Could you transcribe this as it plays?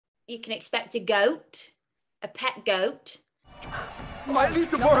you can expect a goat, a pet goat. I need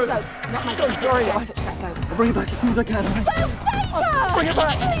some more of this. Not my So goat. sorry. Don't touch that goat. I'll bring it back as soon as I can. Don't take her! Bring it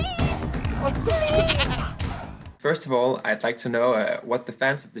back. Please! I'm sorry. First of all, I'd like to know what the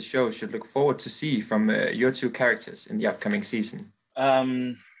fans of the show should look forward to see from your two characters in the upcoming season.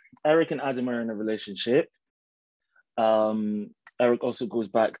 Eric and Adam are in a relationship. Eric also goes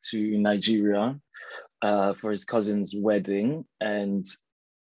back to Nigeria for his cousin's wedding and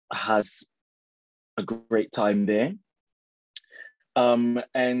has a great time there.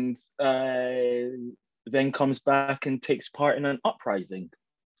 And then comes back and takes part in an uprising.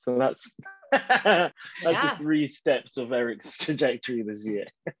 So that's the 3 steps of Eric's trajectory this year.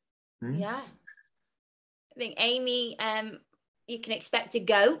 Yeah. I think Aimee, you can expect a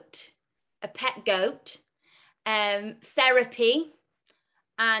goat, a pet goat, therapy,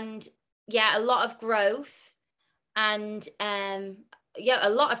 and a lot of growth, and a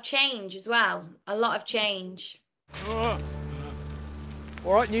lot of change as well. A lot of change. All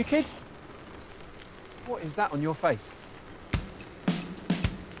right, new kid. What is that on your face?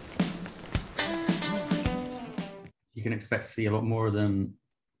 You can expect to see a lot more of them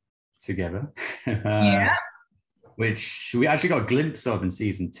together. Yeah. Which we actually got a glimpse of in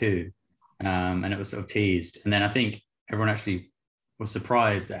season 2, and it was sort of teased. And then I think everyone actually was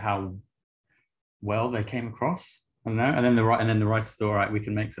surprised at how well they came across. I don't know. And then the writers thought, all right, we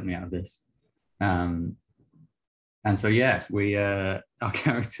can make something out of this. And so we our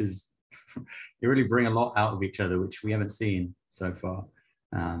characters they really bring a lot out of each other, which we haven't seen so far,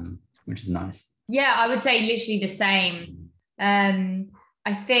 which is nice. Yeah, I would say literally the same.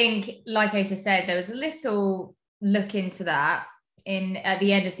 I think, like Asa said, there was a little look into that at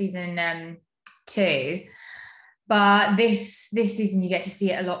the end of season 2, but this season you get to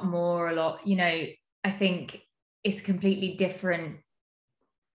see it a lot more. I think it's completely different.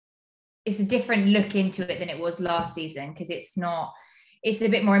 It's a different look into it than it was last season, because it's a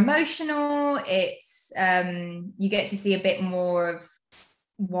bit more emotional. It's you get to see a bit more of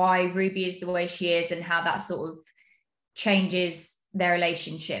why Ruby is the way she is and how that sort of changes their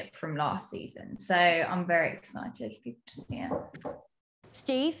relationship from last season. So I'm very excited for people to see it.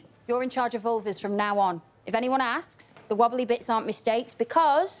 Steve, you're in charge of vulvas from now on. If anyone asks, the wobbly bits aren't mistakes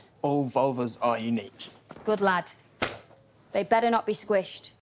because... All vulvas are unique. Good lad. They better not be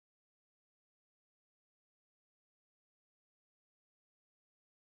squished.